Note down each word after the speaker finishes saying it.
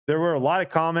there were a lot of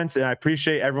comments, and I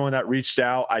appreciate everyone that reached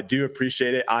out. I do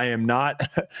appreciate it. I am not,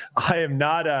 I'm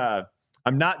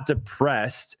not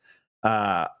depressed.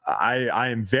 I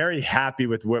am very happy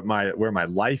with where my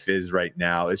life is right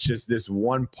now. It's just this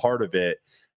one part of it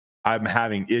I'm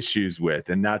having issues with,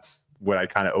 and that's what I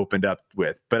kind of opened up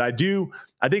with. But I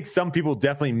think some people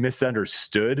definitely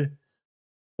misunderstood,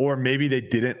 or maybe they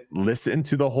didn't listen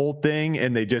to the whole thing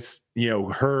and they just,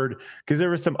 heard, because there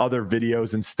were some other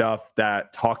videos and stuff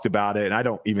that talked about it. And I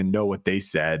don't even know what they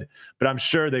said, but I'm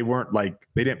sure they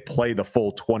didn't play the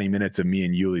full 20 minutes of me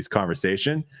and Yuli's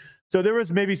conversation. So there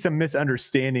was maybe some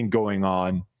misunderstanding going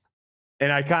on.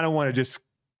 And I kind of want to just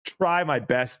try my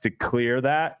best to clear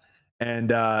that.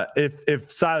 And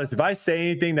if Silas, if I say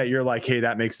anything that you're like, hey,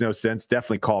 that makes no sense,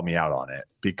 definitely call me out on it,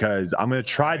 because I'm going to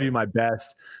try to do my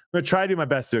best. I'm going to try to do my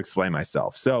best to explain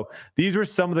myself. So these were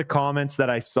some of the comments that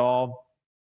I saw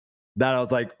that I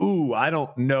was like, ooh, I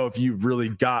don't know if you really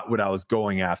got what I was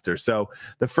going after. So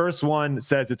the first one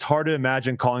says, it's hard to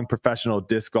imagine calling professional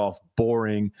disc golf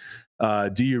boring.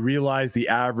 Do you realize the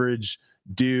average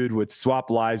dude would swap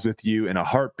lives with you in a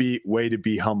heartbeat? Way to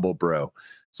be humble, bro.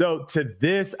 So to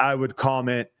this, I would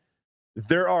comment,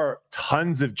 there are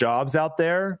tons of jobs out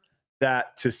there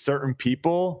that to certain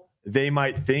people, they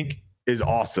might think is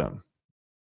awesome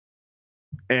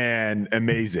and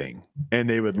amazing, and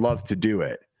they would love to do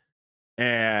it.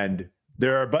 And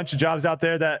there are a bunch of jobs out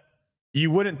there that you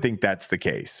wouldn't think that's the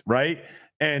case, right?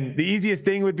 And the easiest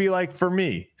thing would be, like, for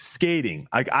me, skating.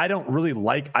 Like, I don't really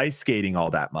like ice skating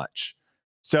all that much.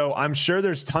 So I'm sure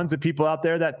there's tons of people out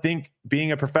there that think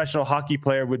being a professional hockey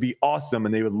player would be awesome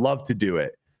and they would love to do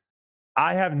it.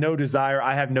 I have no desire.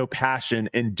 I have no passion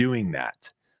in doing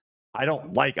that. I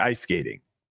don't like ice skating.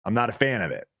 I'm not a fan of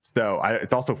it. So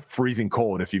it's also freezing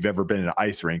cold if you've ever been in an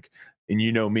ice rink, and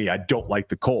you know me, I don't like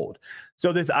the cold.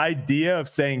 So this idea of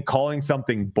calling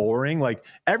something boring, like,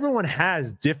 everyone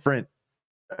has different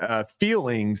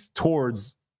feelings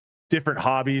towards different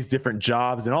hobbies, different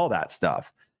jobs, and all that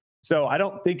stuff. So I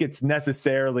don't think it's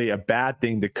necessarily a bad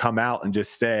thing to come out and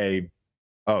just say,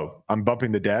 oh, I'm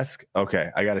bumping the desk. Okay,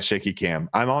 I got a shaky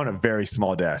cam. I'm on a very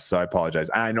small desk, so I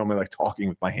apologize. I normally like talking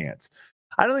with my hands.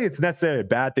 I don't think it's necessarily a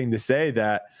bad thing to say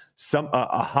that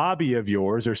a hobby of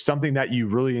yours or something that you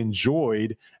really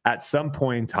enjoyed at some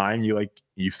point in time,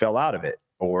 you fell out of it,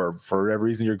 or for whatever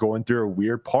reason you're going through a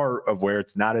weird part of where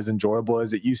it's not as enjoyable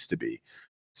as it used to be.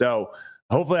 So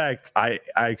hopefully I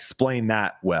explained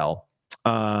that well.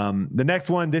 The next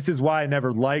one, this is why I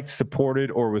never liked, supported,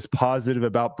 or was positive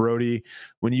about Brodie.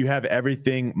 When you have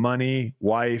everything, money,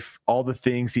 wife, all the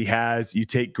things he has, you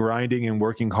take grinding and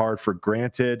working hard for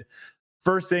granted.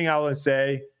 First thing I would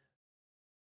say,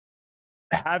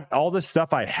 have all the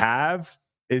stuff I have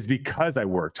is because I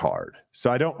worked hard.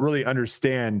 So I don't really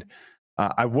understand.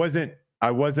 I wasn't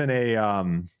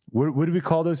a, what do we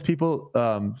call those people?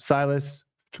 Silas,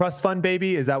 trust fund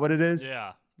baby. Is that what it is?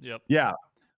 Yeah. Yep. Yeah.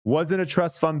 Wasn't a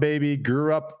trust fund baby,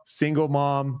 grew up single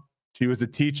mom. She was a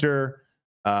teacher.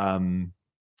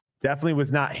 Definitely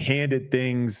was not handed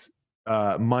things,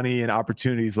 money and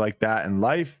opportunities like that in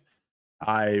life.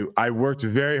 I worked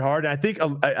very hard. And I think,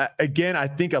 I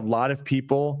think a lot of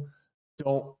people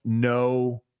don't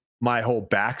know my whole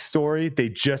backstory. They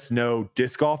just know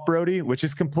disc golf Brodie, which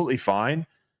is completely fine.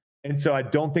 And so I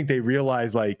don't think they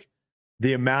realize, like,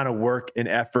 the amount of work and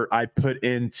effort I put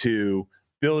into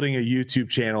building a YouTube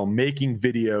channel, making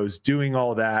videos, doing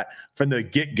all that from the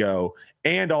get-go,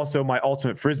 and also my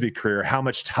ultimate Frisbee career, how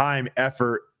much time,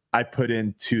 effort I put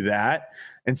into that.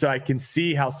 And so I can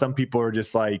see how some people are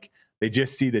just like, they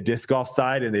just see the disc golf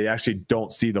side and they actually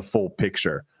don't see the full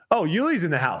picture. Oh, Yuli's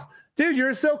in the house. Dude,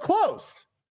 you're so close.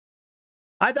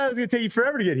 I thought it was going to take you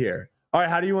forever to get here. All right,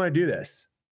 how do you want to do this?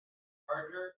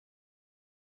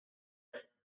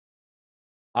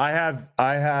 I have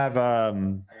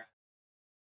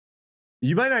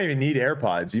you might not even need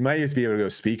AirPods. You might just be able to go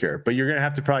speaker, but you're going to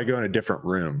have to probably go in a different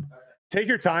room. Take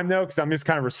your time, though, because I'm just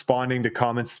kind of responding to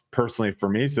comments personally for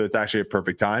me. So it's actually a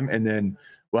perfect time. And then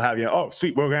we'll have, oh,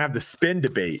 sweet. We're going to have the spin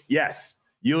debate. Yes.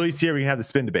 Yuli's here. We can have the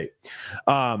spin debate.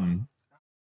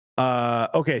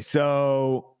 Okay.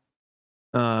 So,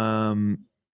 but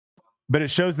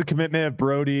it shows the commitment of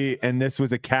Brodie, and this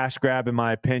was a cash grab, in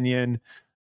my opinion.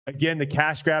 Again, the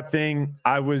cash grab thing,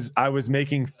 I was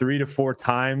making 3 to 4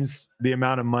 times the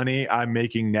amount of money I'm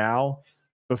making now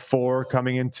before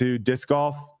coming into disc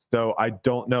golf. So I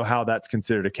don't know how that's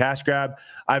considered a cash grab.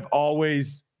 I've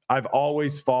always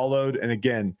followed, and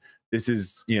again, this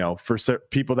is, for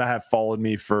people that have followed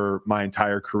me for my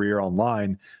entire career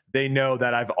online, they know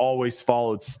that I've always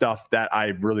followed stuff that I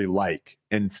really like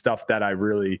and stuff that I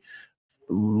really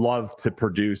love to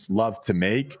produce, love to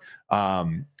make.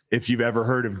 If you've ever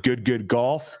heard of Good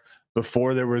Golf,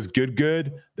 before there was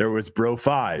Good, there was Bro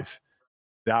 5.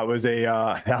 That was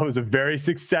a very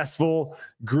successful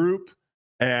group.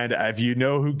 And if you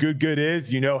know who Good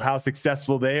is, you know how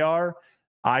successful they are.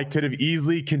 I could have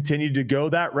easily continued to go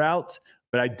that route,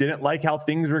 but I didn't like how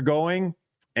things were going,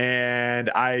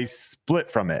 and I split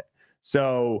from it.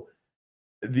 So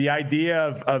the idea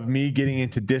of me getting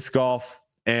into disc golf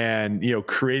and,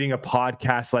 creating a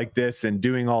podcast like this and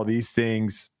doing all these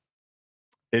things,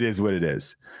 it is what it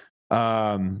is.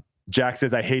 Jack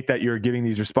says, I hate that you're giving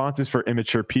these responses for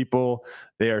immature people.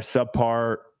 They are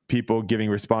subpar people giving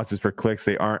responses for clicks.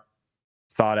 They aren't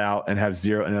thought out and have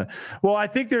zero. Well, I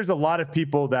think there's a lot of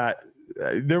people that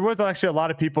there was actually a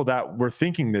lot of people that were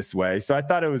thinking this way. So I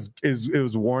thought it was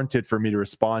warranted for me to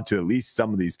respond to at least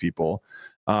some of these people.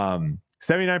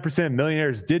 79% of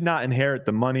millionaires did not inherit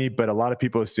the money, but a lot of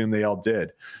people assume they all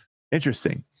did.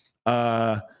 Interesting.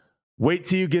 Wait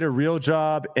till you get a real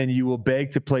job and you will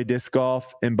beg to play disc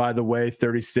golf. And by the way,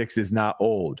 36 is not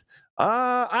old.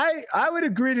 I would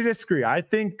agree to disagree. I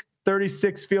think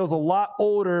 36 feels a lot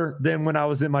older than when I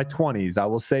was in my 20s. I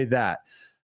will say that.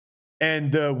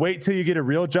 And wait till you get a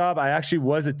real job. I actually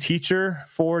was a teacher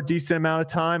for a decent amount of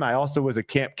time. I also was a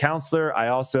camp counselor. I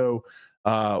also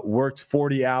worked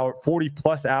 40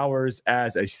 plus hours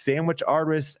as a sandwich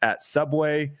artist at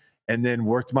Subway, and then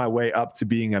worked my way up to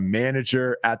being a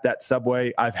manager at that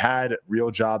Subway. I've had real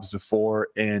jobs before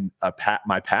in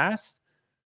my past.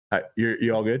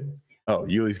 You all good? Oh,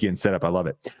 Yuli's getting set up. I love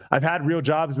it. I've had real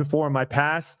jobs before in my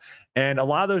past, and a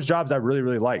lot of those jobs I really,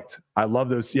 really liked. I love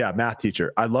those. Yeah, math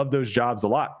teacher. I love those jobs a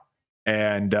lot.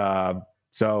 And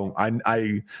so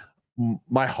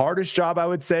my hardest job, I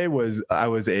would say, was I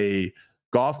was a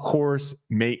golf course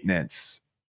maintenance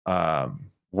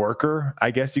worker,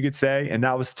 I guess you could say. And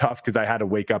that was tough because I had to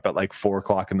wake up at like 4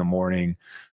 o'clock in the morning,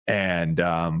 and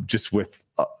just with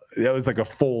it was like a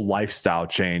full lifestyle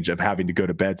change of having to go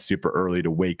to bed super early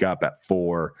to wake up at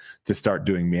 4 to start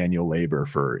doing manual labor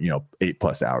for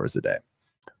 8+ hours a day.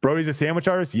 Brodie's a sandwich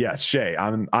artist. Yes, Shay.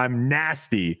 I'm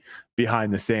nasty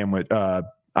behind the sandwich.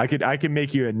 I can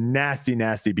make you a nasty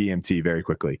BMT very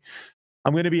quickly.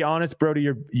 I'm going to be honest, Brodie,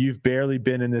 you've barely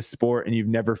been in this sport and you've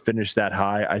never finished that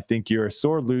high. I think you're a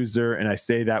sore loser, and I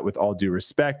say that with all due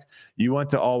respect. You want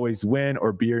to always win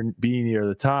or be near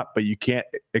the top, but you can't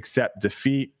accept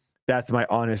defeat. That's my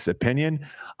honest opinion.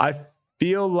 I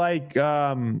feel like,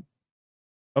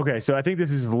 okay, so I think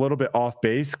this is a little bit off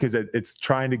base because it's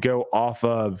trying to go off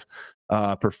of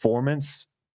performance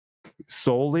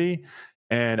solely.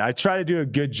 And I try to do a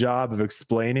good job of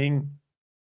explaining.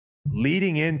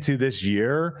 Leading into this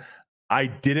year, I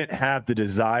didn't have the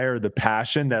desire, the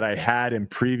passion that I had in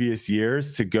previous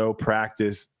years to go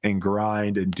practice and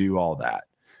grind and do all that.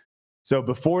 So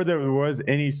before there was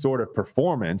any sort of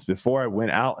performance, before I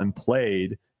went out and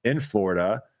played in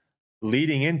Florida,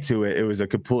 leading into it, it was a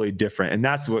completely different. And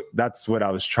that's what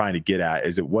I was trying to get at,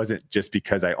 is it wasn't just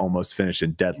because I almost finished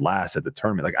in dead last at the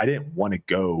tournament. Like, I didn't want to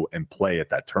go and play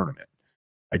at that tournament.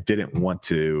 I didn't want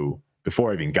to.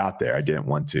 Before I even got there, I didn't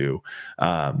want to.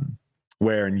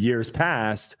 Where in years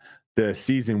past, the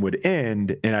season would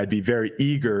end and I'd be very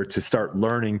eager to start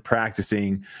learning,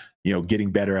 practicing,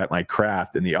 getting better at my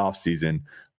craft in the off season.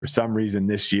 For some reason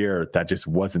this year, that just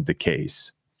wasn't the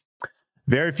case.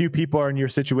 Very few people are in your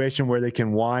situation where they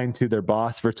can whine to their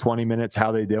boss for 20 minutes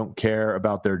how they don't care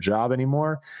about their job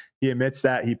anymore. He admits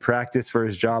that he practiced for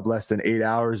his job less than 8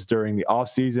 hours during the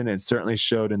offseason, and certainly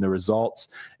showed in the results.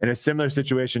 In a similar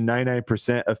situation,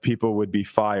 99% of people would be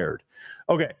fired.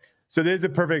 Okay, so this is a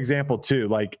perfect example too.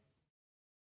 Like,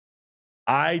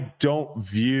 I don't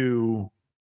view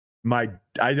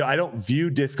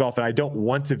disc golf, and I don't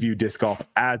want to view disc golf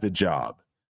as a job,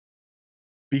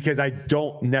 because I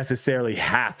don't necessarily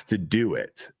have to do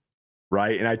it,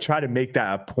 right? And I try to make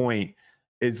that a point,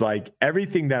 is like,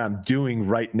 everything that I'm doing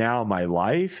right now in my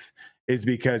life is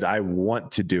because I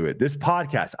want to do it. This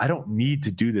podcast, I don't need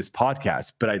to do this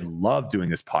podcast, but I love doing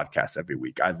this podcast every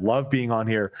week. I love being on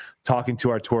here, talking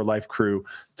to our Tour Life crew,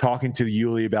 talking to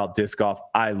Yuli about disc golf.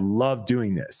 I love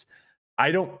doing this.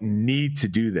 I don't need to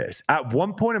do this. At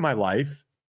one point in my life,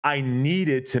 I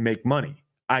needed to make money.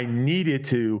 I needed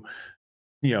to,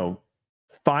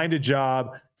 find a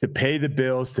job, to pay the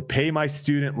bills, to pay my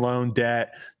student loan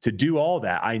debt, to do all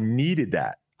that. I needed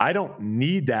that. I don't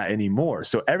need that anymore.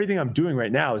 So everything I'm doing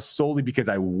right now is solely because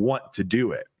I want to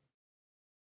do it.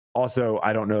 Also,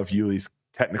 I don't know if Yuli's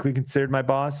technically considered my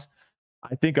boss.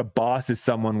 I think a boss is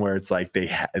someone where it's like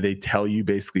they tell you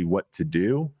basically what to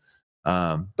do.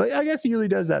 But I guess Yuli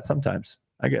does that sometimes,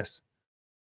 I guess.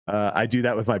 I do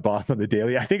that with my boss on the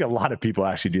daily. I think a lot of people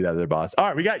actually do that with their boss. All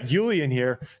right, we got Yuli in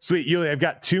here. Sweet, Yuli. I've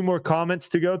got 2 more comments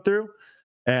to go through,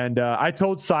 and I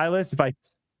told Silas if I.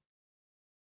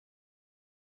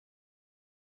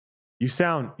 You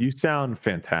sound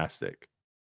fantastic.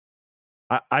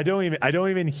 I don't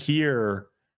even hear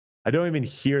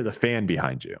the fan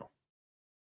behind you.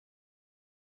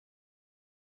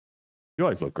 You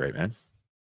always look great, man.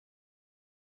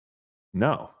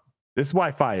 No, this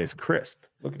Wi-Fi is crisp.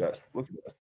 Look at us. Look at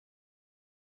us.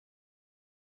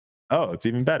 Oh, it's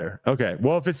even better. Okay.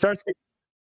 Well, if it starts,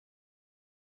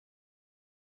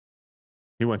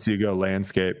 he wants you to go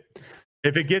landscape.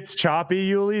 If it gets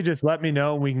choppy, Yuli, just let me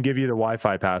know and we can give you the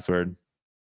Wi-Fi password.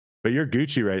 But you're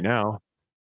Gucci right now.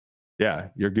 Yeah,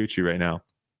 you're Gucci right now.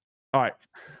 All right.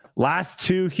 Last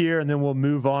 2 here, and then we'll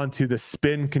move on to the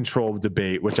spin control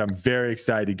debate, which I'm very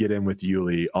excited to get in with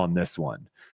Yuli on this one.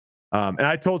 And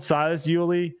I told Silas,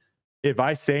 Yuli, if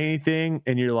I say anything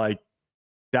and you're like,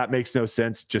 that makes no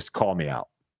sense, just call me out.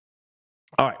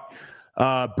 All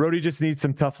right. Brodie just needs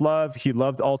some tough love. He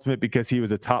loved Ultimate because he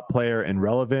was a top player and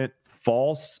relevant.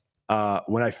 False.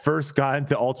 When I first got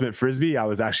into Ultimate Frisbee, I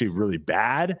was actually really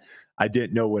bad. I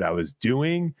didn't know what I was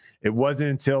doing. It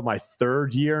wasn't until my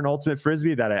 3rd year in Ultimate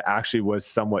Frisbee that I actually was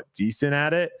somewhat decent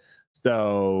at it.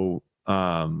 So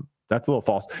that's a little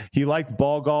false. He liked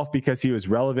ball golf because he was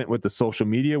relevant with the social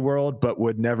media world, but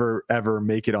would never, ever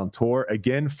make it on tour.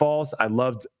 Again, false. I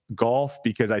loved golf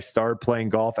because I started playing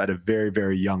golf at a very,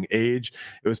 very young age.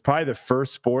 It was probably the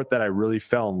first sport that I really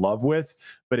fell in love with,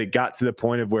 but it got to the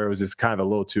point of where it was just kind of a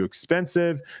little too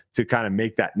expensive to kind of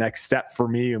make that next step for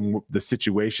me and the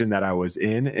situation that I was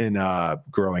in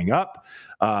growing up.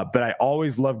 But I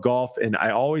always loved golf, and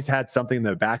I always had something in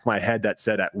the back of my head that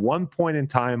said at one point in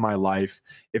time in my life,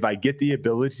 if I get the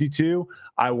ability to,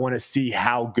 I want to see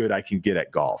how good I can get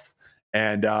at golf.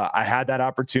 And I had that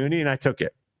opportunity and I took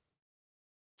it.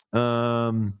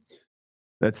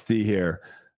 Let's see here.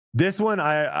 This one,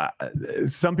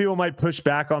 some people might push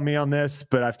back on me on this,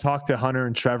 but I've talked to Hunter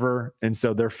and Trevor, and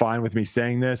so they're fine with me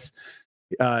saying this.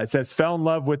 It says, fell in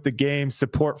love with the game,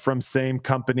 support from same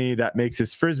company that makes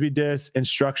his Frisbee disc,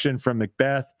 instruction from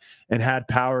Macbeth, and had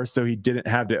power so he didn't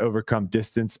have to overcome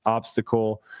distance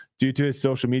obstacle. Due to his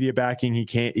social media backing,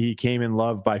 he came in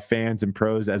love by fans and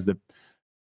pros as the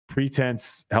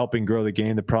pretense helping grow the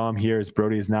game. The problem here is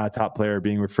Brodie is not a top player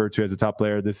being referred to as a top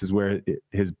player. This is where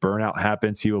his burnout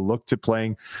happens. He will look to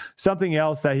playing something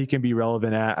else that he can be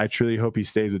relevant at. I truly hope he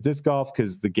stays with disc golf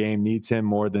because the game needs him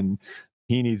more than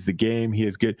he needs the game. He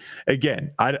is good.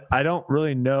 Again, I don't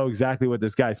really know exactly what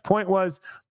this guy's point was,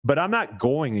 but I'm not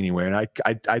going anywhere. And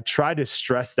I try to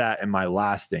stress that in my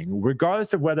last thing,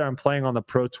 regardless of whether I'm playing on the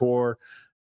Pro Tour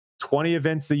 20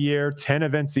 events a year, 10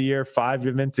 events a year, 5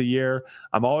 events a year.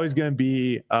 I'm always going to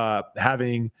be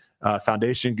having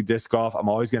Foundation Disc Golf. I'm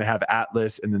always going to have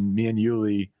Atlas, and then me and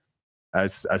Yuli.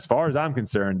 As far as I'm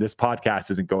concerned, this podcast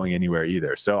isn't going anywhere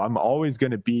either. So I'm always going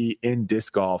to be in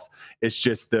disc golf. It's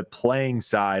just the playing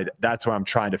side. That's where I'm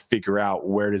trying to figure out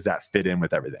where does that fit in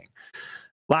with everything.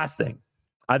 Last thing,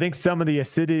 I think some of the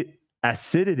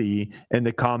acidity in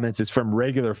the comments is from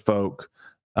regular folk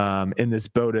in this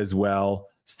boat as well.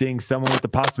 Seeing someone with the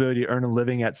possibility to earn a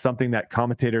living at something that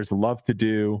commentators love to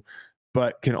do,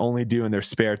 but can only do in their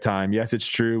spare time. Yes, it's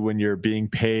true when you're being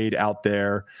paid out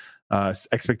there.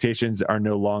 Expectations are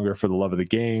no longer for the love of the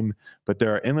game, but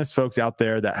there are endless folks out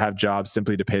there that have jobs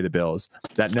simply to pay the bills,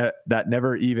 that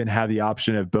never even have the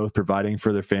option of both providing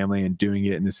for their family and doing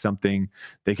it into something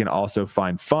they can also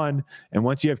find fun. And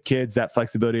once you have kids, that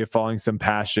flexibility of following some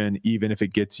passion, even if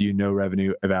it gets you no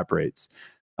revenue, evaporates.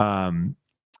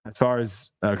 As far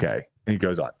as, okay, he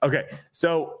goes on. Okay,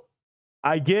 so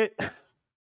I get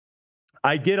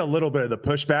a little bit of the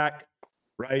pushback,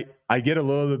 right? I get a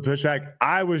little bit of pushback.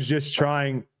 I was just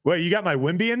trying. Wait, you got my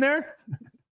Wimby in there?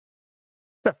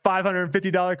 It's a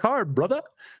 $550 card, brother.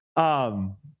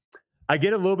 I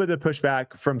get a little bit of the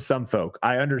pushback from some folk.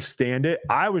 I understand it.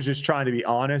 I was just trying to be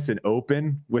honest and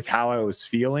open with how I was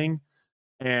feeling,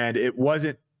 and it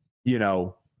wasn't, it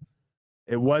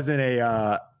wasn't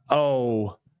a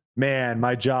oh man,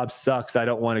 my job sucks, I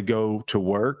don't want to go to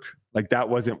work. Like, that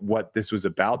wasn't what this was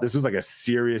about. This was like a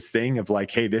serious thing of like,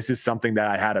 hey, this is something that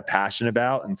I had a passion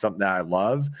about and something that I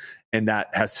love, and that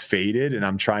has faded, and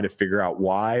I'm trying to figure out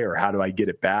why, or how do I get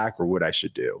it back, or what I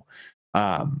should do.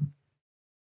 So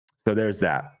there's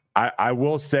that. I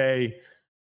will say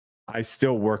I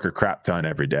still work a crap ton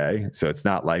every day. So it's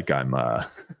not like I'm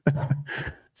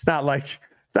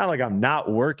it's it's not like I'm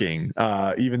not working,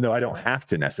 even though I don't have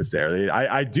to necessarily.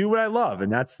 I do what I love,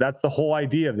 and that's the whole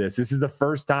idea of this. This is the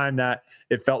first time that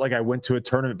it felt like I went to a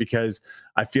tournament because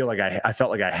I felt like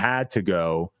I had to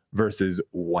go versus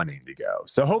wanting to go.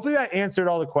 So hopefully I answered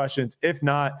all the questions. If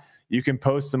not, you can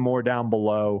post some more down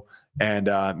below, and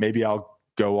maybe I'll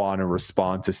go on and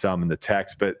respond to some in the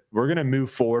text. But we're gonna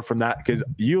move forward from that because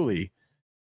Yuli,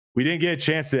 we didn't get a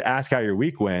chance to ask how your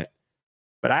week went.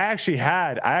 But I actually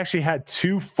had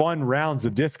 2 fun rounds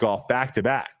of disc golf back to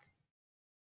back.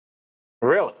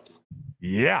 Really?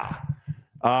 Yeah.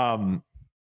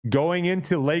 Going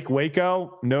into Lake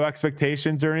Waco, no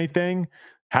expectations or anything.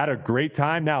 Had a great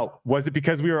time. Now, was it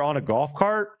because we were on a golf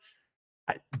cart?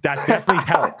 That definitely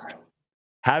helped.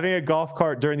 Having a golf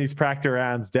cart during these practice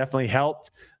rounds definitely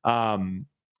helped.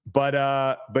 But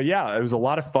yeah, it was a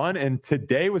lot of fun. And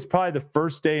today was probably the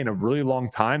first day in a really long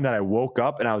time that I woke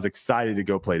up and I was excited to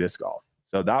go play disc golf.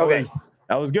 So that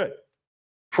was good.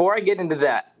 Before I get into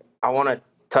that, I want to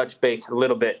touch base a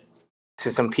little bit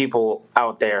to some people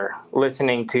out there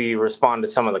listening to you respond to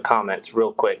some of the comments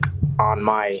real quick on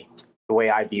the way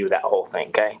I view that whole thing.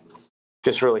 Okay.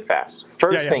 Just really fast.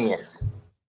 First thing is,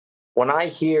 when I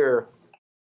hear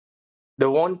the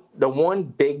one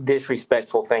big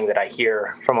disrespectful thing that I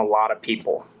hear from a lot of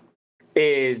people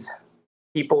is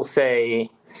people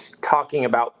talking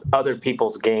about other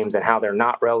people's games and how they're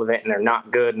not relevant and they're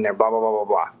not good and they're blah, blah, blah, blah,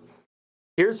 blah.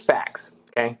 Here's facts,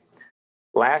 okay?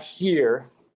 Last year,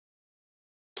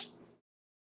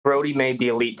 Brodie made the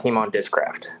elite team on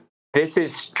Discraft. This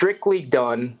is strictly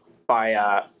done by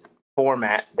a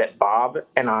format that Bob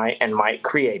and I and Mike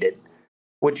created,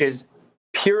 which is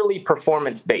purely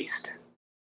performance-based.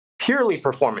 Purely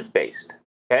performance-based,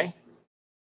 okay?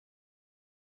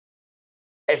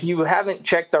 If you haven't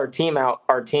checked our team out,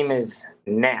 our team is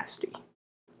nasty.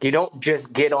 You don't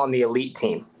just get on the elite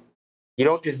team. You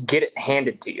don't just get it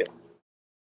handed to you.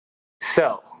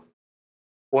 So,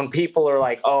 when people are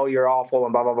like, oh, you're awful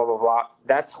and blah, blah, blah, blah, blah,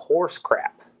 that's horse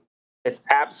crap. It's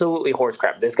absolutely horse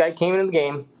crap. This guy came into the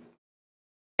game,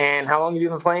 and how long have you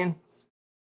been playing?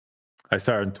 I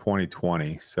started in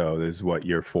 2020, so this is what,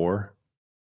 year 4?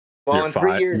 Well, in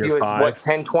 3 years, he was,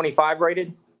 1025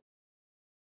 rated?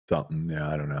 Something, yeah,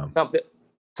 I don't know.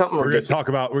 Something we're going to talk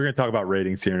about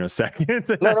ratings here in a second.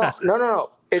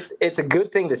 No. It's a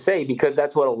good thing to say because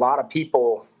that's what a lot of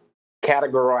people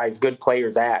categorize good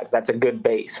players as. That's a good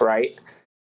base, right?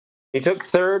 He took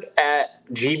 3rd at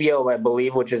GBO, I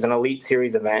believe, which is an Elite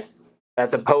Series event.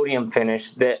 That's a podium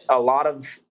finish that a lot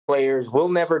of players will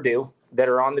never do that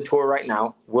are on the tour right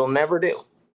now will never do.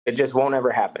 It just won't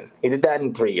ever happen. He did that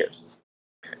in 3 years.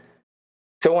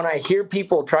 So when I hear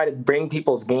people try to bring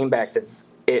people's game backs,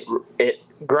 it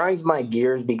grinds my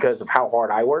gears because of how hard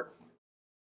I work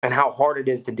and how hard it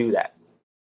is to do that.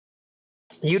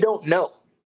 You don't know.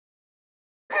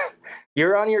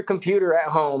 You're on your computer at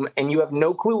home and you have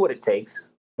no clue what it takes,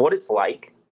 what it's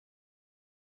like.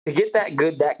 To get that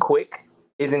good that quick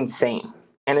is insane.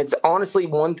 And it's honestly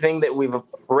one thing that we've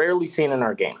rarely seen in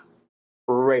our game.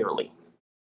 Rarely.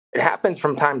 It happens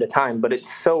from time to time, but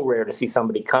it's so rare to see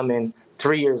somebody come in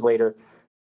 3 years later,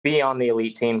 be on the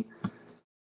elite team,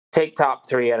 take top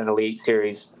 3 at an elite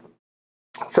series.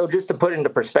 So just to put it into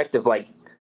perspective, like,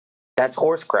 that's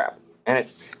horse crap, and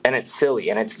it's silly,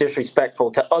 and it's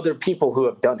disrespectful to other people who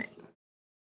have done it.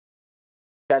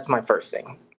 That's my first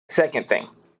thing. Second thing,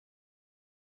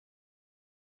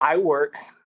 I work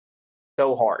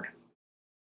so hard.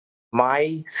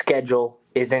 My schedule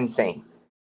is insane.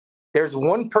 There's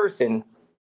one person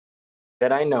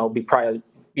that I know,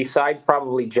 besides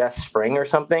probably Jeff Spring or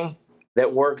something,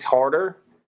 that works harder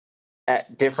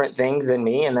at different things than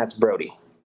me, and that's Brodie.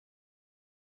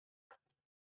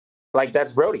 Like,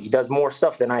 that's Brodie. He does more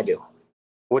stuff than I do,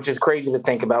 which is crazy to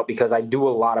think about because I do a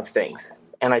lot of things,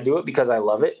 and I do it because I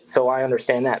love it, so I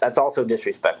understand that. That's also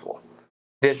disrespectful.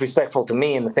 Disrespectful to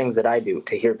me and the things that I do,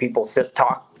 to hear people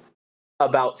talk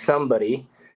about somebody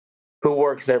who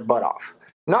works their butt off.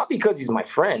 Not because he's my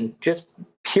friend, just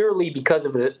purely because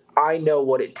of I know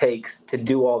what it takes to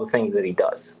do all the things that he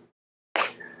does.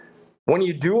 When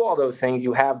you do all those things,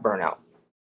 you have burnout.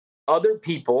 Other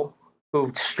people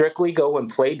who strictly go and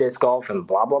play disc golf and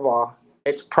blah, blah, blah,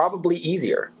 it's probably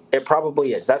easier. It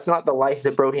probably is. That's not the life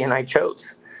that Brodie and I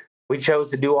chose. We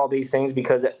chose to do all these things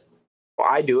because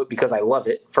I do it because I love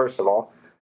it, first of all.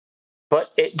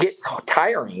 But it gets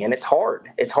tiring and it's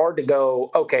hard. It's hard to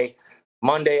go, okay,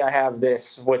 Monday I have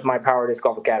this with my Power Disc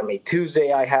Golf Academy.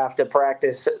 Tuesday I have to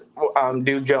practice,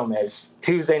 do Jomez.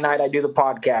 Tuesday night I do the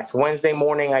podcast. Wednesday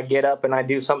morning I get up and I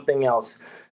do something else.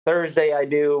 Thursday, I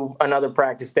do another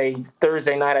practice day.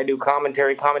 Thursday night, I do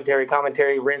commentary,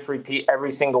 rinse, repeat every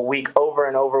single week over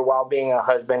and over while being a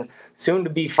husband,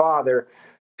 soon-to-be father,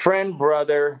 friend,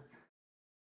 brother,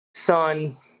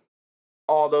 son,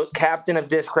 all those, captain of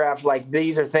Discraft. Like,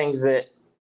 these are things that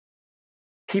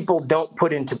people don't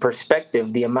put into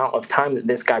perspective, the amount of time that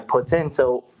this guy puts in.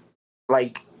 So,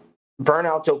 like,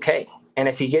 burnout's okay. And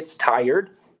if he gets tired,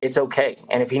 it's okay.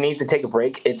 And if he needs to take a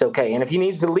break, it's okay. And if he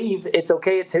needs to leave, it's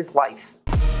okay. It's his life.